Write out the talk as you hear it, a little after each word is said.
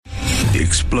The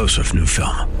explosive new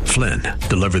film, Flynn,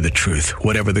 deliver the truth,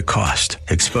 whatever the cost,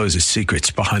 exposes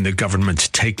secrets behind the government's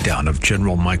takedown of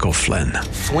General Michael Flynn.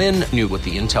 Flynn knew what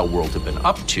the intel world had been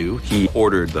up to. He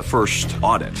ordered the first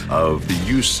audit of the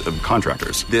use of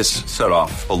contractors. This set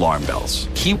off alarm bells.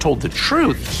 He told the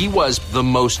truth. He was the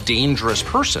most dangerous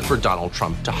person for Donald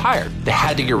Trump to hire. They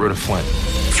had to get rid of Flynn.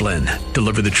 Flynn,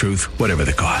 deliver the truth, whatever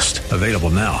the cost. Available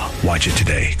now. Watch it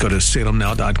today. Go to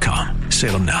salemnow.com.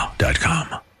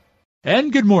 salemnow.com.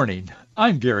 And good morning.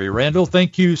 I'm Gary Randall.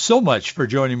 Thank you so much for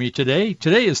joining me today.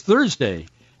 Today is Thursday,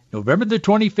 November the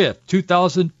 25th,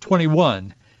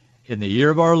 2021, in the year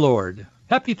of our Lord.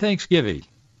 Happy Thanksgiving.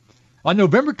 On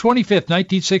November 25th,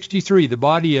 1963, the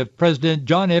body of President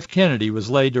John F. Kennedy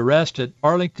was laid to rest at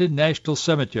Arlington National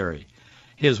Cemetery.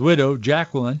 His widow,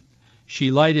 Jacqueline, she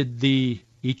lighted the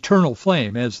eternal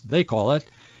flame, as they call it,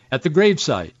 at the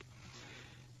gravesite.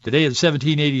 Today in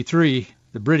 1783,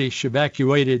 the British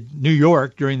evacuated New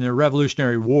York during the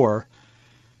Revolutionary War.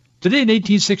 Today in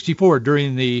 1864,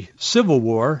 during the Civil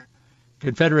War,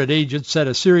 Confederate agents set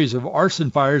a series of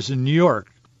arson fires in New York,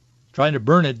 trying to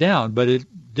burn it down, but it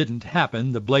didn't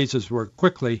happen. The blazes were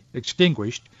quickly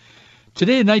extinguished.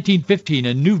 Today in 1915,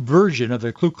 a new version of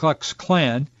the Ku Klux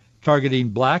Klan,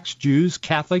 targeting blacks, Jews,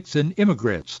 Catholics, and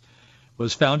immigrants,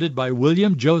 was founded by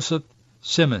William Joseph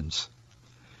Simmons.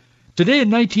 Today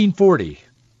in 1940,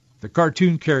 the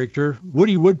cartoon character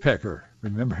Woody Woodpecker,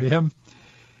 remember him?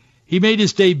 He made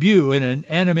his debut in an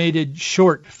animated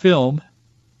short film.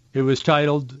 It was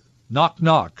titled Knock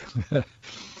Knock.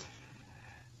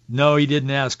 No, he didn't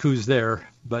ask who's there,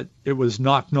 but it was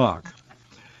Knock Knock.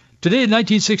 Today in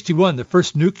 1961, the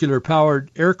first nuclear-powered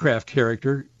aircraft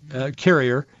carrier,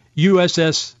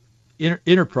 USS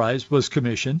Enterprise, was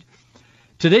commissioned.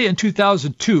 Today in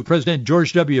 2002, President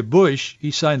George W. Bush, he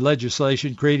signed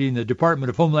legislation creating the Department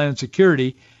of Homeland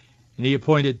Security, and he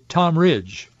appointed Tom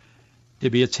Ridge to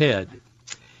be its head.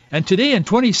 And today in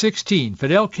 2016,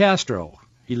 Fidel Castro,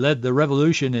 he led the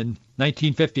revolution in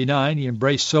 1959. He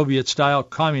embraced Soviet-style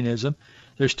communism.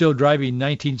 They're still driving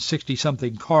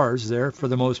 1960-something cars there for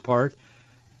the most part.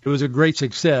 It was a great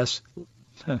success.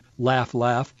 Laugh,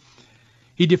 laugh.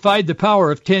 He defied the power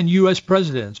of 10 U.S.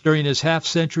 presidents during his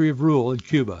half-century of rule in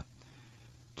Cuba.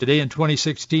 Today in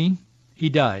 2016, he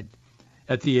died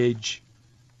at the age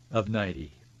of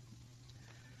 90.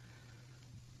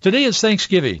 Today is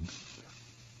Thanksgiving.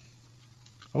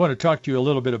 I want to talk to you a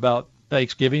little bit about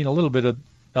Thanksgiving, a little bit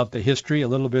about the history, a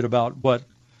little bit about what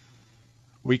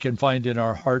we can find in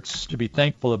our hearts to be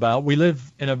thankful about. We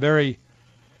live in a very,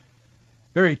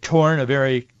 very torn, a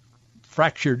very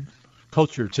fractured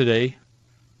culture today.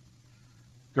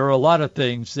 There are a lot of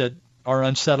things that are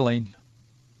unsettling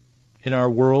in our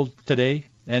world today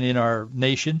and in our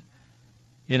nation,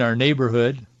 in our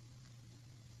neighborhood.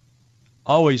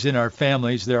 Always in our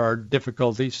families there are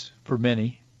difficulties for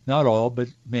many, not all, but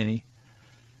many.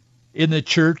 In the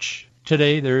church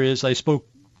today there is, I spoke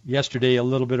yesterday a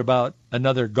little bit about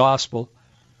another gospel.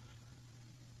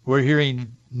 We're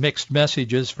hearing mixed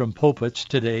messages from pulpits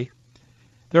today.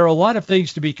 There are a lot of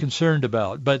things to be concerned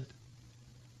about, but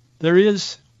there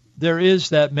is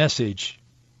that message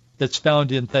that's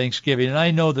found in Thanksgiving. And I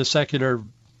know the secular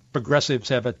progressives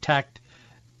have attacked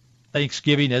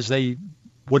Thanksgiving as they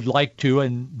would like to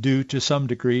and do to some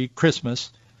degree,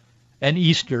 Christmas and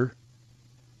Easter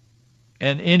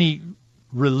and any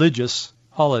religious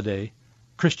holiday,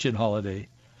 Christian holiday.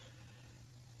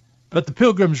 But the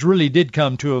Pilgrims really did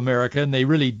come to America, and they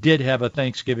really did have a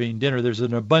Thanksgiving dinner. There's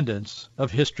an abundance of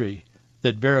history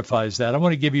that verifies that. I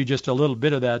want to give you just a little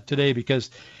bit of that today,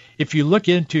 because if you look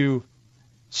into,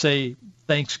 say,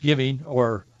 Thanksgiving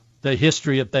or the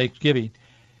history of Thanksgiving,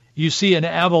 you see an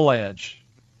avalanche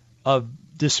of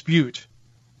dispute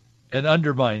and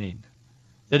undermining,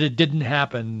 that it didn't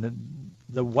happen.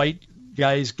 The white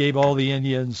guys gave all the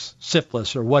Indians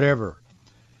syphilis or whatever.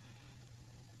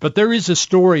 But there is a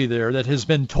story there that has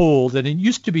been told, and it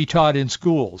used to be taught in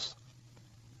schools.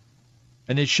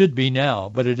 And it should be now,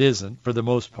 but it isn't for the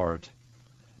most part.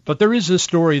 But there is a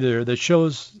story there that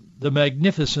shows the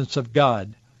magnificence of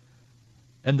God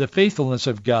and the faithfulness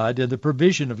of God and the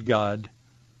provision of God.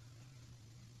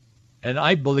 And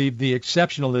I believe the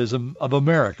exceptionalism of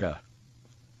America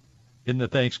in the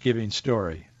Thanksgiving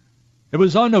story. It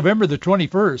was on November the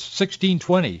 21st,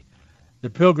 1620, the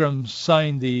Pilgrims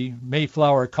signed the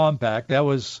Mayflower Compact. That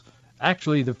was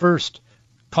actually the first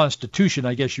constitution,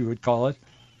 I guess you would call it,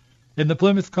 in the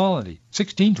Plymouth Colony,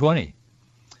 1620.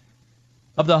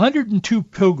 Of the 102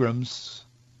 pilgrims,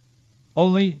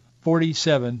 only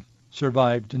 47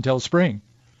 survived until spring.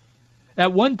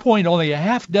 At one point, only a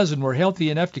half dozen were healthy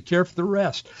enough to care for the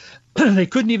rest. They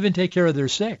couldn't even take care of their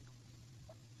sick.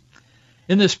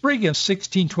 In the spring of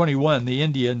 1621, the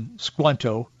Indian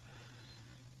Squanto,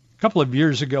 a couple of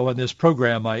years ago on this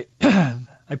program, I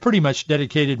pretty much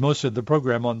dedicated most of the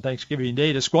program on Thanksgiving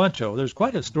Day to Squanto. There's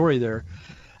quite a story there.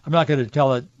 I'm not going to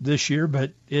tell it this year,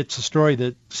 but it's a story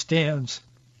that stands.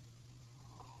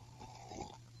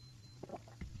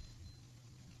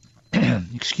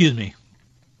 Excuse me.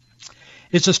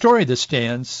 It's a story that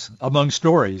stands among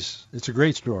stories. It's a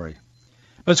great story.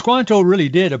 But Squanto really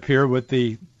did appear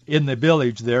in the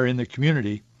village there, in the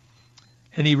community,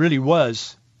 and he really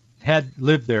had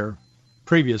lived there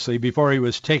previously before he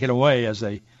was taken away as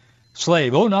a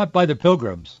slave. Oh, not by the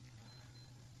Pilgrims,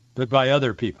 but by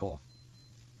other people.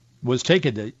 Was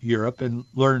taken to Europe and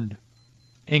learned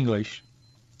English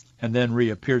and then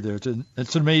reappeared there.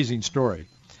 It's an amazing story.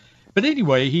 But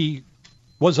anyway, he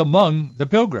was among the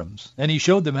Pilgrims, and he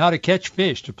showed them how to catch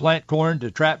fish, to plant corn,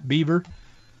 to trap beaver.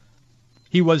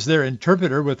 He was their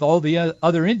interpreter with all the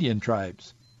other Indian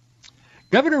tribes.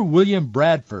 Governor William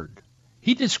Bradford,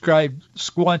 he described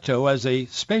Squanto as a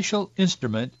special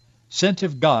instrument sent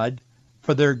of God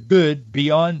for their good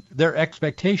beyond their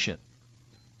expectation.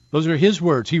 Those are his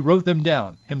words. He wrote them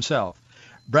down himself.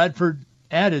 Bradford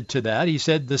added to that, he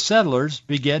said, the settlers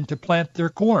began to plant their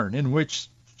corn, in which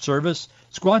service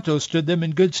Squanto stood them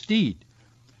in good stead,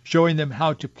 showing them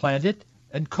how to plant it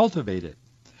and cultivate it.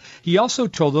 He also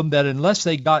told them that unless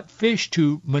they got fish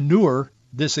to manure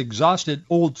this exhausted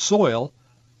old soil,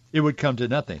 it would come to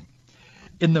nothing.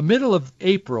 In the middle of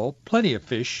April, plenty of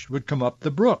fish would come up the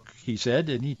brook, he said,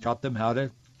 and he taught them how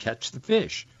to catch the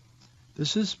fish.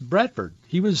 This is Bradford.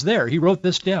 He was there. He wrote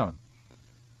this down.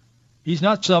 He's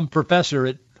not some professor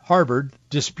at Harvard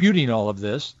disputing all of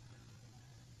this.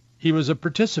 He was a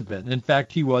participant. In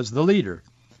fact, he was the leader.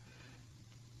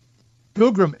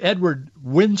 Pilgrim Edward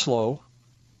Winslow,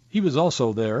 he was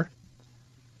also there.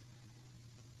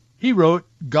 He wrote,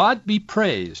 God be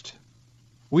praised.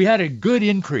 We had a good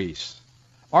increase.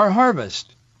 Our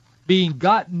harvest being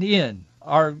gotten in.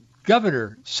 Our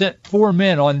governor sent 4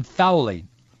 men on fowling.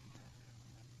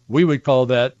 We would call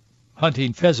that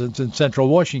hunting pheasants in central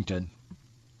Washington,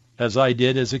 as I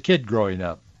did as a kid growing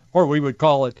up. Or we would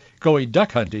call it going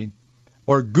duck hunting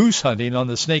or goose hunting on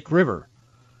the Snake River,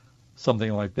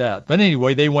 something like that. But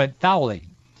anyway, they went fowling.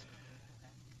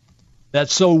 That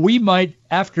so we might,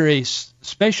 after a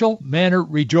special manner,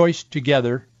 rejoice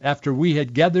together after we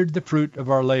had gathered the fruit of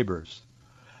our labors.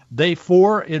 They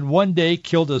 4 in one day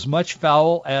killed as much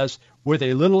fowl as, with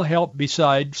a little help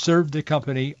beside, served the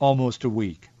company almost a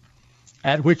week.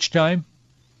 At which time,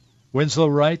 Winslow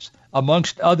writes,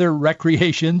 amongst other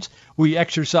recreations, we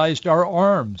exercised our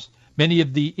arms, many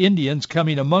of the Indians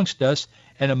coming amongst us,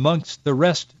 and amongst the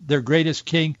rest their greatest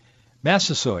king,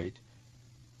 Massasoit,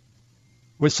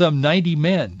 with some 90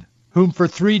 men, whom for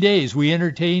 3 days we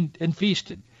entertained and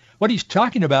feasted. What he's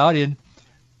talking about in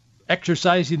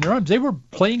exercising their arms, they were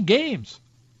playing games.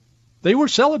 They were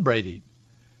celebrating.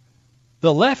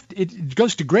 The left, it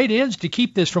goes to great ends to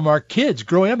keep this from our kids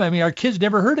growing up. I mean, our kids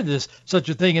never heard of this, such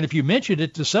a thing. And if you mentioned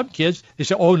it to some kids, they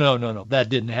say, oh, no, that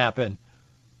didn't happen.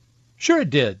 Sure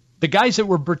it did. The guys that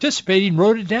were participating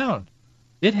wrote it down.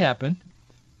 It happened.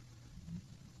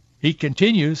 He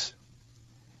continues.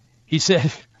 He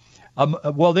said,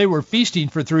 while they were feasting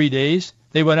for 3 days,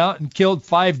 they went out and killed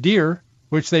 5 deer,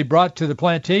 which they brought to the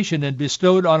plantation and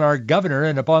bestowed on our governor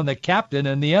and upon the captain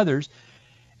and the others.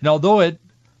 And although it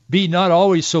be not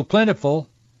always so plentiful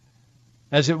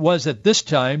as it was at this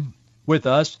time with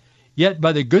us, yet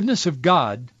by the goodness of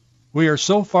God we are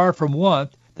so far from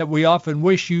want that we often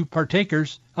wish you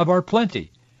partakers of our plenty.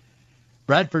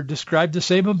 Bradford described the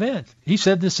same event. He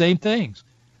said the same things.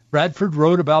 Bradford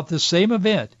wrote about the same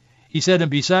event. He said,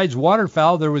 and besides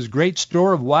waterfowl there was great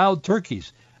store of wild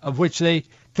turkeys, of which they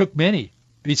took many,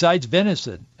 besides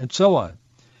venison, and so on.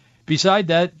 Beside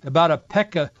that, about a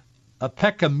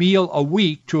peck a meal a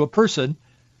week to a person,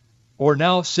 or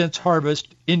now since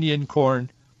harvest Indian corn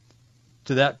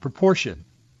to that proportion.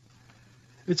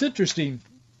 It's interesting,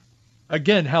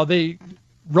 again, how they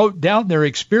wrote down their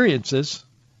experiences,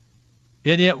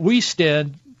 and yet we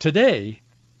stand today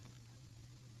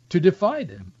to defy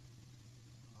them.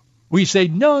 We say,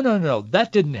 no,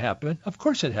 that didn't happen. Of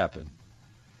course it happened.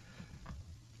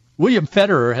 William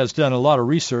Federer has done a lot of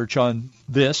research on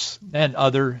this and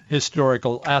other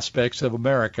historical aspects of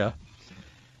America,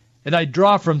 and I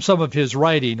draw from some of his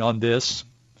writing on this.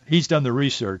 He's done the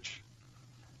research,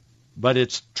 but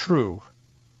it's true,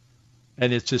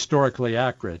 and it's historically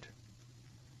accurate.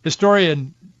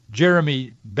 Historian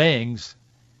Jeremy Bangs,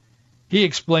 he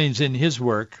explains in his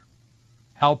work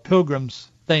how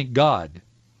pilgrims thank God.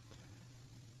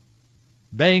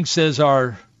 Bangs says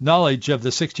our knowledge of the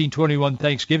 1621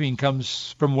 Thanksgiving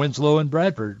comes from Winslow and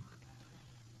Bradford,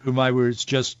 whom I was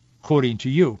just quoting to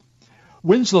you.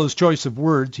 Winslow's choice of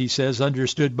words, he says,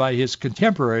 understood by his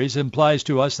contemporaries, implies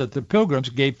to us that the Pilgrims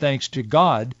gave thanks to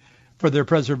God for their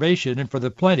preservation and for the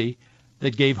plenty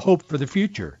that gave hope for the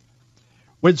future.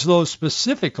 Winslow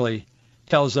specifically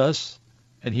tells us,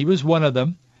 and he was one of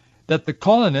them, that the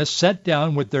colonists sat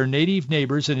down with their native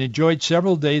neighbors and enjoyed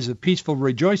several days of peaceful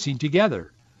rejoicing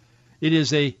together. It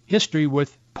is a history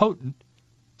with potent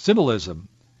symbolism,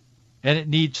 and it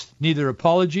needs neither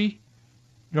apology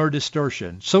nor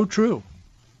distortion. So true.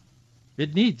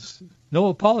 It needs no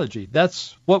apology.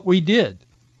 That's what we did.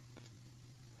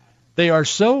 They are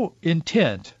so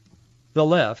intent, the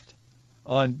left,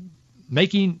 on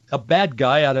making a bad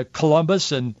guy out of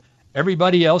Columbus and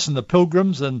everybody else and the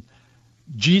Pilgrims and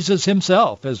Jesus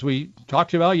himself, as we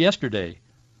talked about yesterday.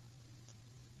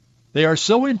 They are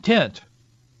so intent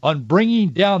on bringing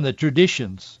down the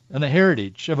traditions and the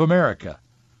heritage of America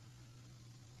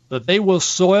that they will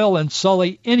soil and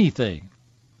sully anything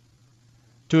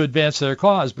to advance their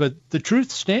cause. But the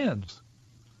truth stands.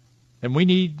 And we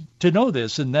need to know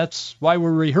this, and that's why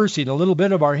we're rehearsing a little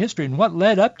bit of our history and what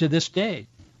led up to this day.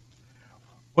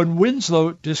 When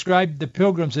Winslow described the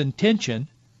Pilgrims' intention,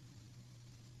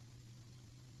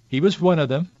 he was one of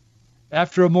them,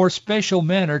 after a more special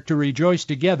manner to rejoice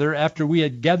together after we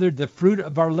had gathered the fruit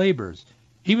of our labors.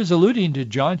 He was alluding to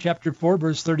John chapter 4,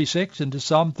 verse 36, and to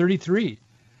Psalm 33.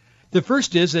 The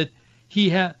first is that he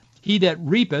that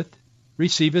reapeth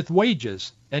receiveth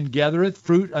wages, and gathereth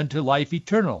fruit unto life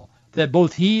eternal, that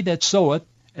both he that soweth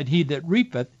and he that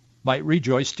reapeth might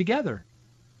rejoice together.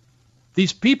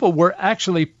 These people were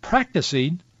actually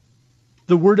practicing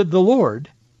the word of the Lord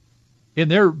in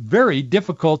their very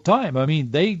difficult time. I mean,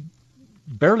 they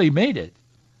barely made it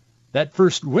that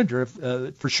first winter,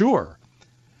 for sure.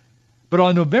 But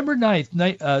on November 9th,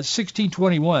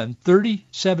 1621,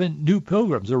 37 new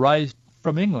pilgrims arrived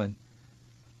from England.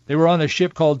 They were on a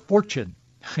ship called Fortune.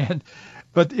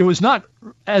 But it was not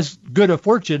as good a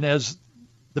fortune as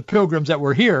the pilgrims that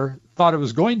were here thought it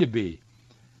was going to be.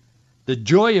 The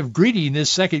joy of greeting this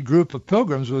second group of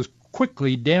pilgrims was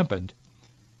quickly dampened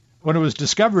when it was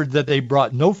discovered that they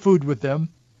brought no food with them,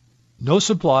 no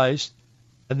supplies,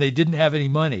 and they didn't have any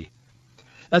money.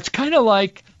 That's kind of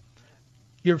like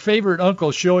your favorite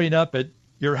uncle showing up at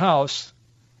your house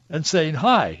and saying,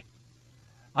 "Hi,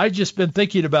 I've just been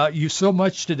thinking about you so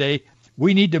much today.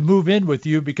 We need to move in with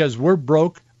you because we're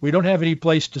broke. We don't have any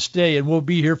place to stay, and we'll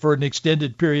be here for an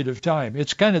extended period of time."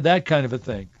 It's kind of that kind of a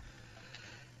thing.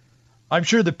 I'm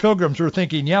sure the pilgrims were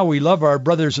thinking, yeah, we love our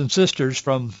brothers and sisters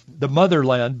from the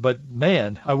motherland, but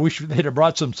man, I wish they'd have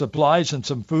brought some supplies and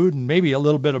some food and maybe a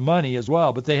little bit of money as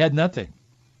well, but they had nothing.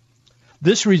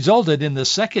 This resulted in the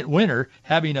second winter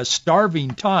having a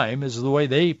starving time, is the way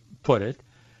they put it,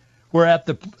 where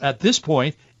at this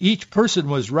point, each person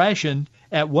was rationed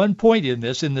at one point in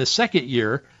the second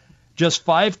year, just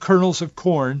 5 kernels of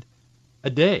corn a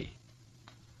day.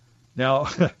 Now,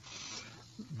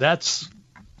 that's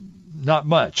not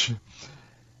much.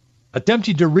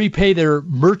 Attempting to repay their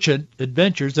merchant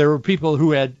adventures, there were people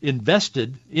who had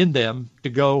invested in them to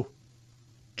go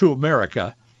to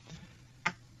America.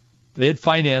 They had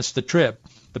financed the trip.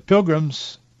 The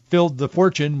Pilgrims filled the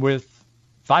Fortune with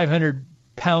 500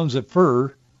 pounds of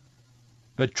fur,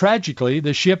 but tragically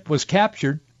the ship was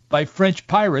captured by French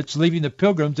pirates, leaving the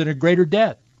Pilgrims in a greater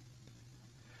debt.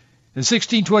 In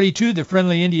 1622, the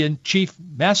friendly Indian chief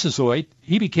Massasoit,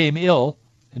 he became ill.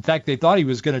 In fact, they thought he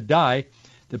was going to die.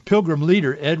 The Pilgrim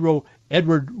leader,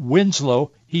 Edward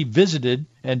Winslow, he visited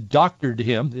and doctored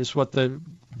him. This is what the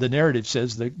narrative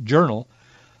says, the journal.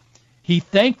 He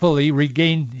thankfully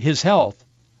regained his health,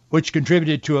 which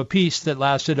contributed to a peace that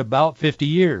lasted about 50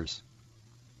 years.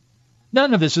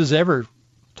 None of this is ever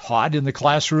taught in the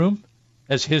classroom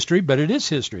as history, but it is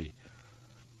history.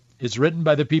 It's written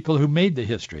by the people who made the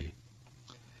history.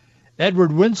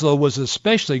 Edward Winslow was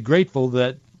especially grateful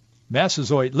that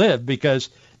Massasoit lived, because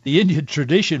the Indian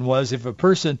tradition was if a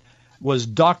person was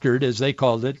doctored, as they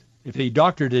called it, if he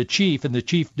doctored a chief and the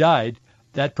chief died,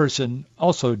 that person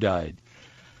also died.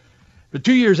 But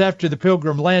 2 years after the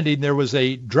Pilgrim landing, there was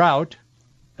a drought.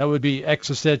 That would be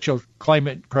existential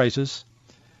climate crisis.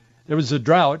 There was a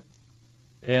drought,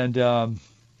 and in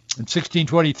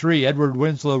 1623, Edward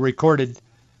Winslow recorded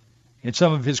in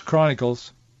some of his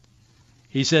chronicles,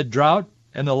 he said, "Drought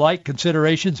and the like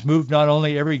considerations moved not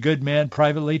only every good man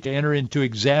privately to enter into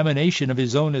examination of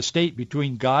his own estate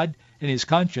between God and his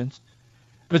conscience,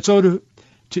 but so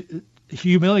to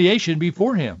humiliation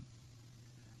before him,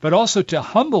 but also to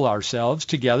humble ourselves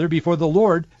together before the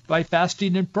Lord by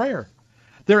fasting and prayer."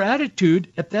 Their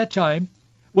attitude at that time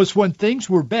was when things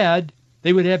were bad,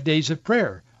 they would have days of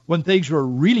prayer. When things were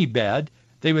really bad,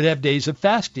 they would have days of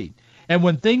fasting. And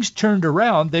when things turned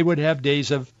around, they would have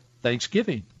days of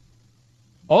thanksgiving.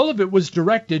 All of it was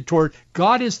directed toward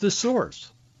God is the source.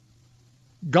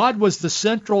 God was the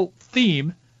central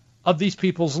theme of these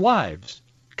people's lives,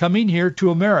 coming here to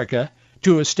America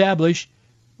to establish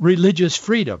religious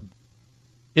freedom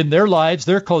in their lives,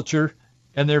 their culture,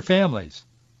 and their families.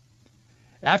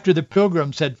 After the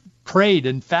Pilgrims had prayed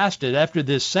and fasted after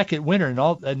this second winter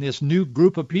and this new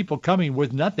group of people coming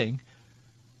with nothing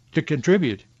to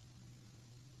contribute,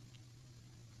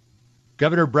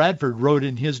 Governor Bradford wrote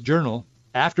in his journal,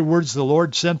 afterwards the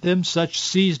Lord sent them such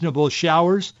seasonable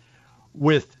showers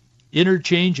with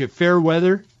interchange of fair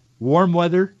weather, warm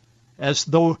weather, as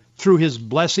though through his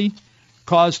blessing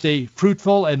caused a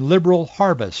fruitful and liberal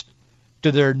harvest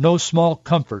to their no small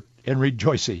comfort and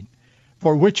rejoicing.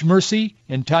 For which mercy,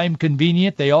 in time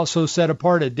convenient, they also set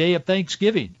apart a day of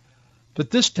thanksgiving.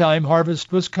 But this time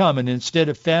harvest was come, and instead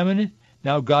of famine,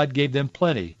 now God gave them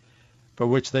plenty, for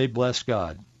which they blessed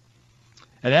God.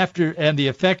 And the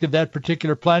effect of that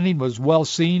particular planting was well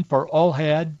seen, for all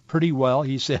had pretty well,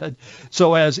 he said,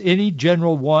 so as any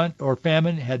general want or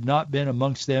famine had not been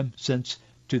amongst them since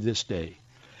to this day.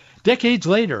 Decades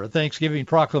later, a Thanksgiving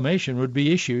proclamation would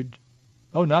be issued,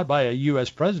 not by a U.S.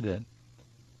 president,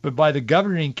 but by the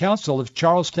Governing Council of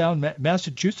Charlestown,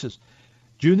 Massachusetts,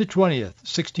 June the 20th,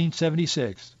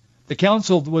 1676. The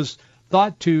council was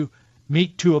thought to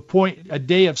meet to appoint a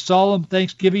day of solemn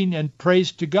thanksgiving and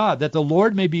praise to God, that the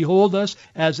Lord may behold us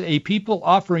as a people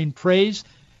offering praise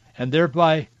and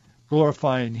thereby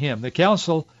glorifying him. The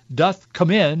council doth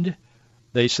commend,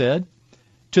 they said,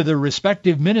 to the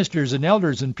respective ministers and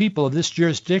elders and people of this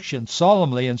jurisdiction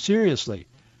solemnly and seriously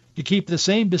to keep the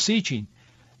same beseeching,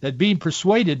 that being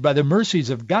persuaded by the mercies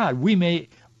of God, we may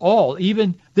all,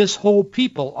 even this whole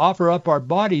people, offer up our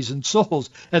bodies and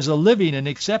souls as a living and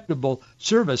acceptable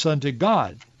service unto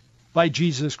God by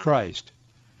Jesus Christ.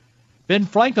 Ben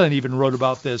Franklin even wrote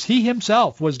about this. He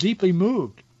himself was deeply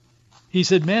moved. He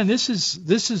said, man, this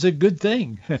is a good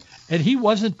thing. And he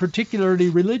wasn't particularly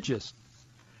religious.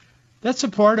 That's a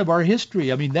part of our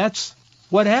history. I mean, that's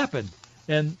what happened.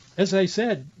 And as I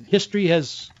said, history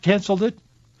has canceled it,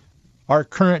 our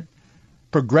current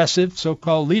progressive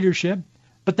so-called leadership.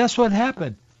 But that's what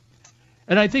happened.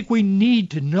 And I think we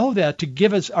need to know that to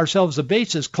give ourselves a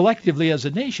basis collectively as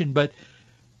a nation, but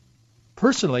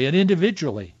personally and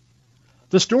individually.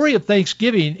 The story of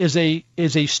Thanksgiving is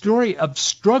a story of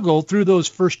struggle through those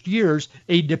first years,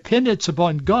 a dependence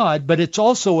upon God, but it's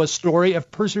also a story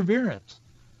of perseverance.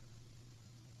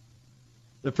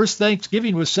 The first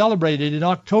Thanksgiving was celebrated in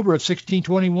October of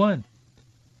 1621,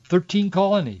 13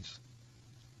 colonies.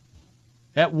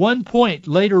 At one point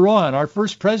later on, our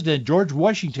first president, George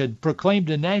Washington, proclaimed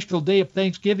a national day of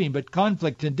Thanksgiving, but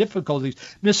conflict and difficulties,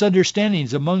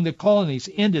 misunderstandings among the colonies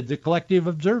ended the collective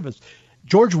observance.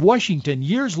 George Washington,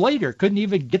 years later, couldn't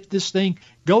even get this thing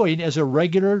going as a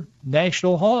regular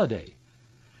national holiday.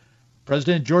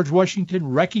 President George Washington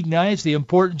recognized the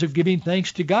importance of giving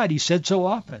thanks to God. He said so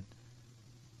often,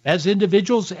 as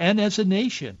individuals and as a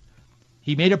nation.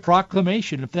 He made a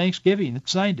proclamation of thanksgiving and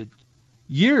signed it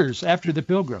years after the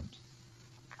Pilgrims.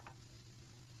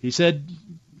 He said,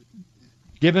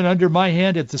 given under my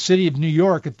hand at the city of New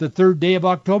York at the 3rd day of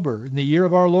October in the year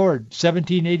of our Lord,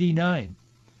 1789.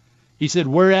 He said,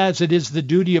 whereas it is the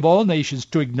duty of all nations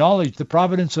to acknowledge the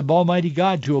providence of Almighty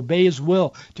God, to obey his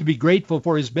will, to be grateful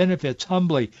for his benefits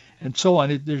humbly, and so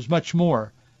on. There's much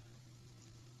more.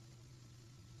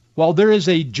 While there is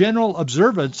a general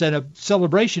observance and a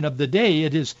celebration of the day,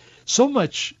 it is so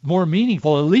much more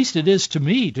meaningful, at least it is to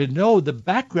me, to know the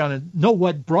background and know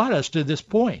what brought us to this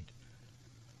point.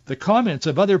 The comments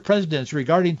of other presidents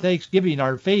regarding Thanksgiving,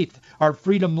 our faith, our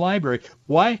freedom library.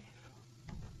 Why?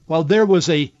 While there was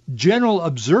a general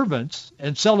observance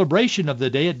and celebration of the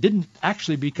day, it didn't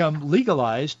actually become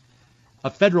legalized,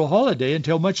 a federal holiday,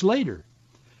 until much later.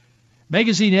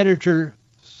 Magazine editor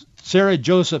Sarah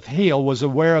Joseph Hale was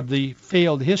aware of the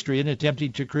failed history in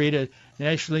attempting to create a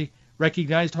nationally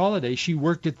recognized holiday. She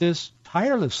worked at this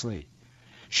tirelessly.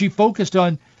 She focused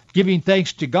on giving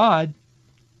thanks to God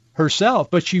herself,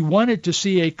 but she wanted to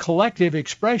see a collective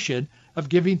expression of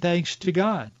giving thanks to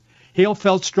God. Hale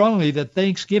felt strongly that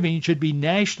Thanksgiving should be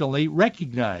nationally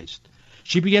recognized.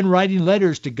 She began writing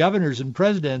letters to governors and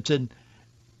presidents and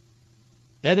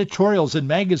editorials in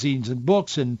magazines and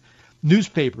books and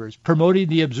newspapers promoting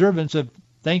the observance of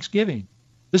Thanksgiving.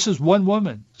 This is one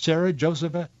woman, Sarah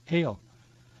Joseph Hale.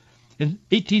 In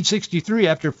 1863,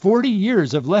 after 40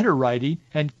 years of letter writing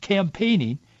and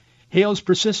campaigning, Hale's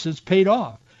persistence paid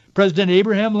off. President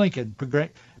Abraham Lincoln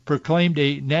proclaimed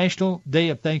a national day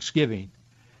of thanksgiving.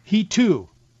 He, too,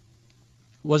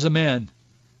 was a man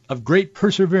of great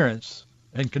perseverance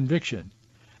and conviction.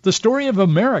 The story of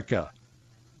America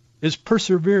is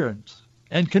perseverance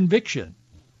and conviction.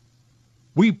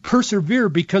 We persevere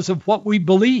because of what we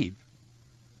believe.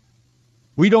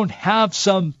 We don't have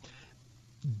some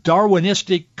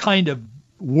Darwinistic kind of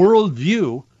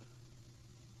worldview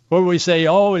where we say,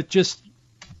 oh, it's just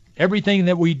everything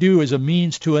that we do is a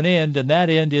means to an end, and that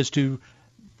end is to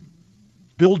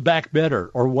build back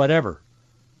better or whatever.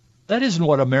 That isn't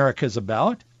what America is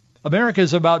about. America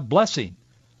is about blessing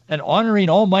and honoring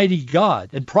Almighty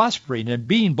God and prospering and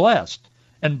being blessed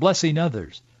and blessing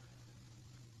others.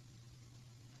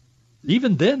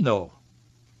 Even then, though,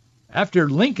 after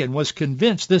Lincoln was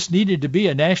convinced this needed to be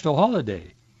a national holiday,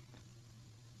 it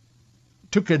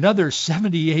took another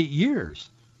 78 years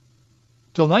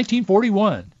till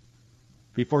 1941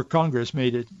 before Congress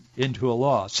made it into a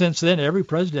law. Since then, every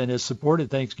president has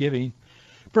supported Thanksgiving,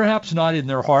 perhaps not in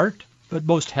their heart, but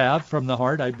most have from the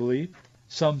heart, I believe.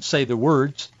 Some say the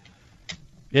words.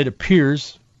 It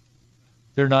appears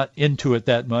they're not into it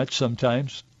that much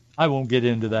sometimes. I won't get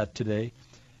into that today.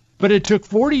 But it took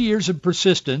 40 years of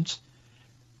persistence,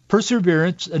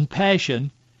 perseverance, and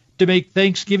passion to make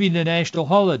Thanksgiving a national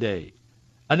holiday.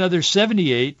 Another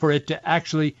 78 for it to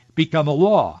actually become a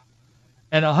law.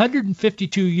 And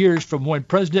 152 years from when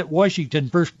President Washington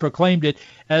first proclaimed it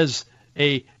as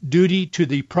a duty to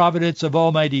the providence of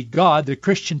Almighty God, the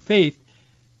Christian faith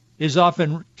is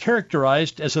often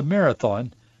characterized as a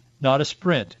marathon, not a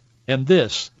sprint. And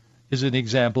this is an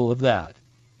example of that.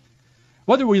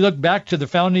 Whether we look back to the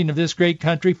founding of this great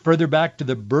country, further back to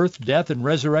the birth, death, and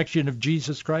resurrection of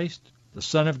Jesus Christ, the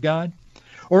Son of God,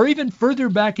 or even further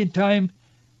back in time,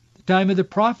 the time of the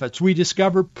prophets, we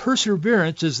discover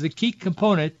perseverance is the key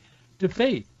component to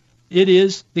faith. It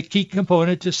is the key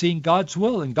component to seeing God's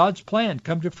will and God's plan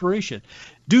come to fruition.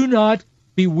 Do not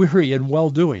be weary in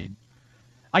well-doing.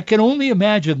 I can only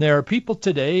imagine there are people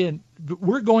today, and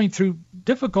we're going through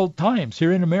difficult times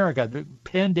here in America, the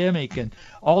pandemic and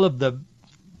all of the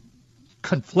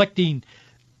conflicting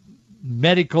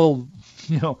medical,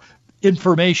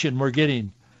 information we're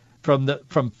getting from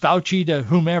Fauci to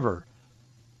whomever.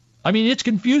 I mean, it's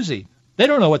confusing. They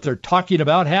don't know what they're talking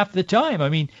about half the time. I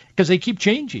mean, because they keep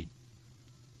changing.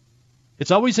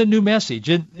 It's always a new message.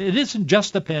 And it isn't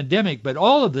just the pandemic, but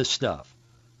all of this stuff.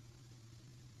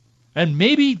 And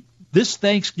maybe this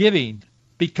Thanksgiving,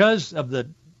 because of the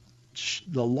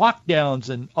lockdowns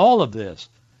and all of this,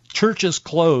 churches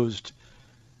closed,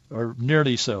 or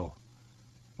nearly so,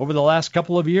 over the last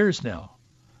couple of years now.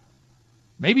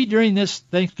 Maybe during this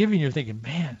Thanksgiving you're thinking,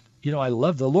 man, I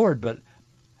love the Lord, but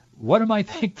what am I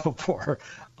thankful for?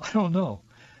 I don't know.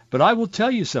 But I will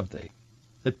tell you something,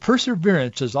 that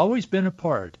perseverance has always been a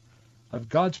part of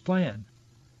God's plan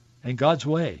and God's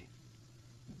way.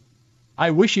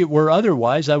 I wish it were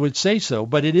otherwise, I would say so,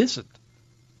 but it isn't.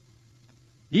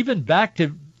 Even back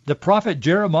to the prophet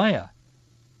Jeremiah,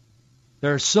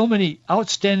 there are so many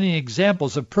outstanding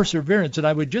examples of perseverance, and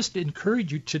I would just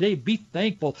encourage you today, be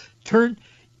thankful. Turn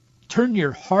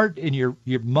your heart and your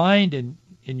mind and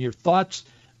your thoughts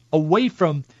away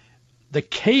from the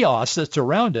chaos that's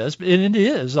around us, and it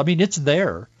is. I mean, it's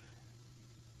there.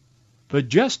 But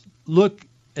just look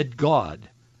at God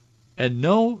and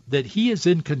know that he is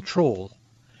in control.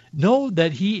 Know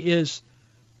that he is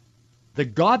the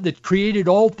God that created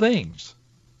all things.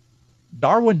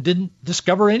 Darwin didn't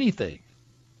discover anything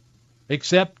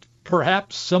except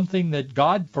perhaps something that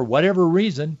God, for whatever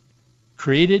reason,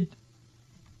 created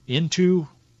into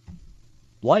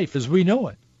life as we know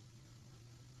it.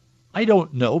 I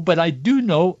don't know, but I do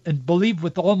know and believe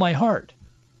with all my heart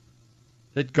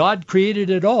that God created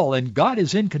it all, and God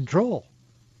is in control.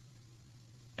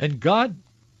 And God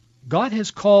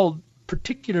has called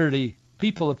particularly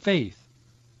people of faith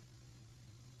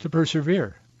to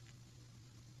persevere.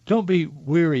 Don't be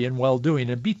weary in well-doing,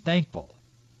 and be thankful.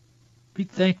 Be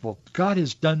thankful. God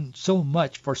has done so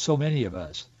much for so many of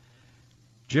us.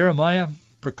 Jeremiah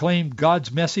proclaimed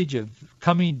God's message of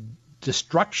coming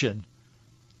destruction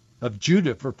of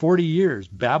Judah for 40 years.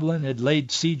 Babylon had laid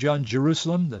siege on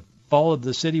Jerusalem. The fall of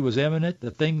the city was imminent.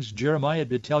 The things Jeremiah had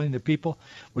been telling the people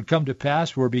would come to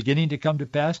pass were beginning to come to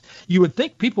pass. You would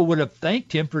think people would have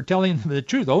thanked him for telling them the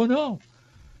truth. Oh, no.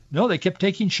 No, they kept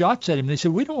taking shots at him. They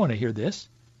said, we don't want to hear this.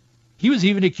 He was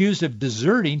even accused of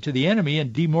deserting to the enemy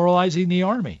and demoralizing the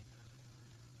army.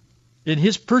 In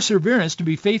his perseverance to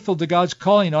be faithful to God's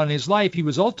calling on his life, he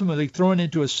was ultimately thrown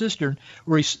into a cistern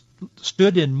where he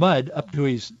stood in mud up to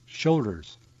his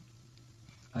shoulders,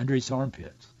 under his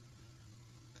armpits.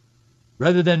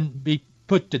 Rather than be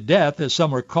put to death, as some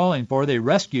were calling for, they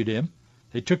rescued him.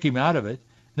 They took him out of it.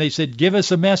 They said, give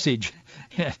us a message,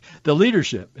 the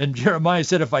leadership. And Jeremiah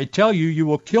said, if I tell you, you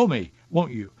will kill me,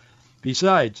 won't you?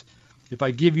 Besides, if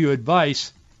I give you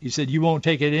advice, he said, you won't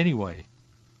take it anyway.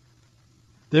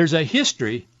 There's a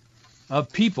history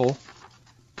of people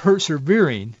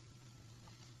persevering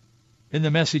in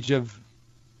the message of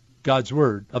God's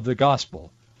word, of the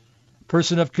gospel. A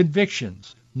person of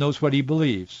convictions knows what he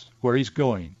believes, where he's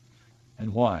going,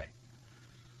 and why.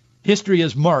 History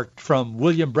is marked from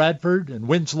William Bradford and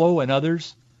Winslow and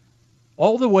others,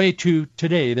 all the way to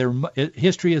today.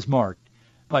 History is marked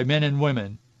by men and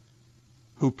women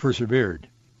who persevered,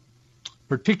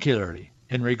 particularly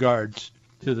in regards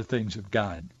to the things of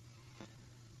God.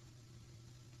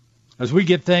 As we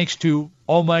give thanks to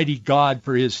Almighty God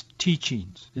for his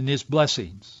teachings and his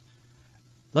blessings,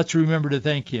 let's remember to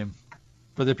thank him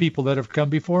for the people that have come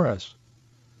before us.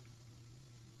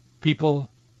 People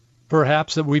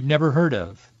perhaps that we've never heard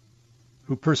of,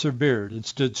 who persevered and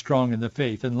stood strong in the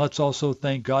faith. And let's also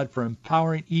thank God for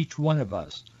empowering each one of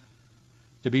us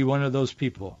to be one of those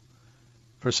people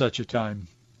for such a time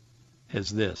as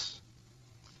this.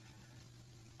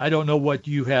 I don't know what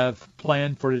you have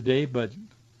planned for today, but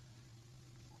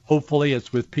hopefully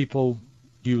it's with people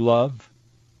you love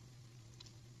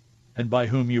and by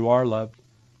whom you are loved.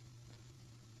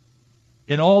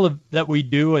 In all of that we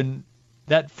do, and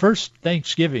that first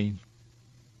Thanksgiving,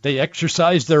 they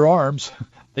exercised their arms.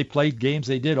 They played games.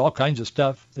 They did all kinds of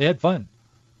stuff. They had fun.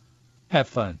 Have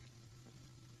fun.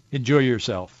 Enjoy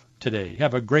yourself today.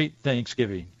 Have a great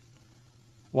Thanksgiving.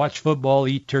 Watch football,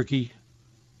 eat turkey,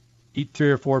 eat 3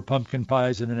 or 4 pumpkin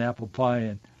pies and an apple pie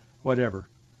and whatever.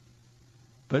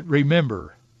 But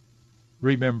remember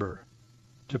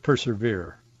to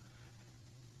persevere.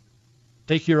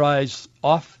 Take your eyes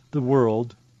off the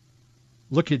world.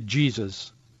 Look at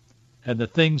Jesus, and the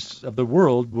things of the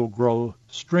world will grow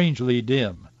strangely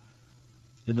dim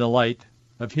in the light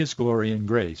of his glory and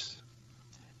grace.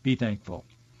 Be thankful.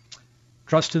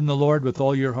 Trust in the Lord with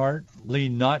all your heart.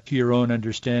 Lean not to your own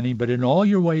understanding, but in all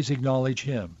your ways acknowledge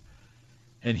him,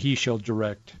 and he shall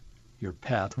direct your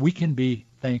path. We can be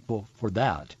thankful for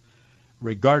that,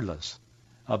 regardless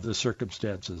of the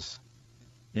circumstances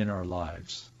in our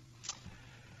lives.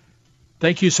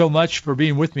 Thank you so much for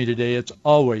being with me today. It's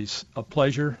always a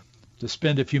pleasure to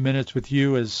spend a few minutes with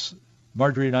you as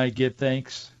Marjorie and I give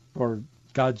thanks for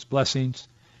God's blessings.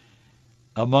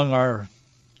 Among our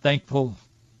thankful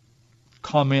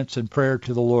comments and prayer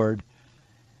to the Lord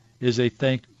is a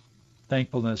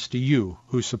thankfulness to you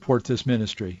who support this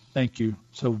ministry. Thank you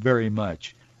so very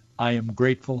much. I am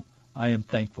grateful. I am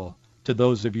thankful to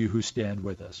those of you who stand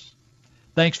with us.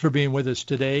 Thanks for being with us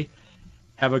today.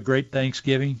 Have a great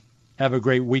Thanksgiving. Have a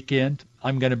great weekend.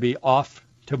 I'm going to be off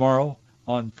tomorrow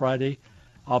on Friday.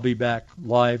 I'll be back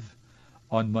live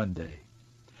on Monday.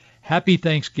 Happy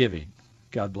Thanksgiving.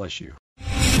 God bless you.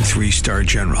 3-star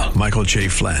General Michael J.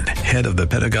 Flynn, head of the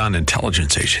Pentagon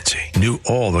Intelligence Agency, knew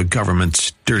all the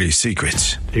government's dirty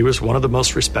secrets. He was one of the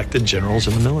most respected generals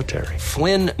in the military.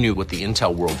 Flynn knew what the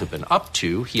intel world had been up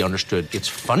to. He understood its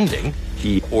funding.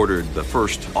 He ordered the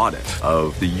first audit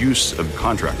of the use of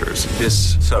contractors.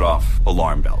 This set off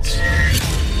alarm bells.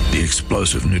 The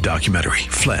explosive new documentary,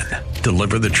 Flynn,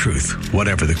 Deliver the Truth,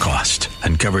 Whatever the Cost,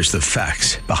 uncovers the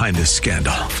facts behind this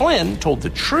scandal. Flynn told the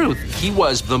truth. He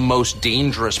was the most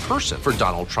dangerous person for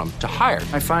Donald Trump to hire.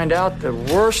 I find out the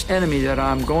worst enemy that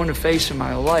I'm going to face in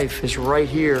my life is right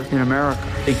here in America.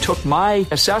 They took my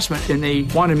assessment and they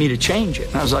wanted me to change it.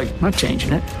 And I was like, I'm not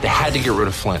changing it. They had to get rid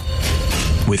of Flynn.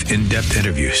 With in-depth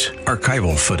interviews,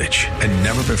 archival footage, and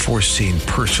never-before-seen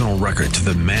personal records of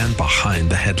the man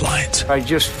behind the headlines. I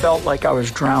just felt like I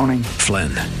was drowning. Flynn,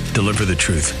 Deliver the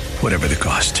Truth, Whatever the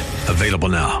Cost. Available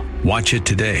now. Watch it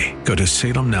today. Go to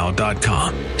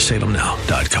salemnow.com.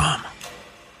 salemnow.com.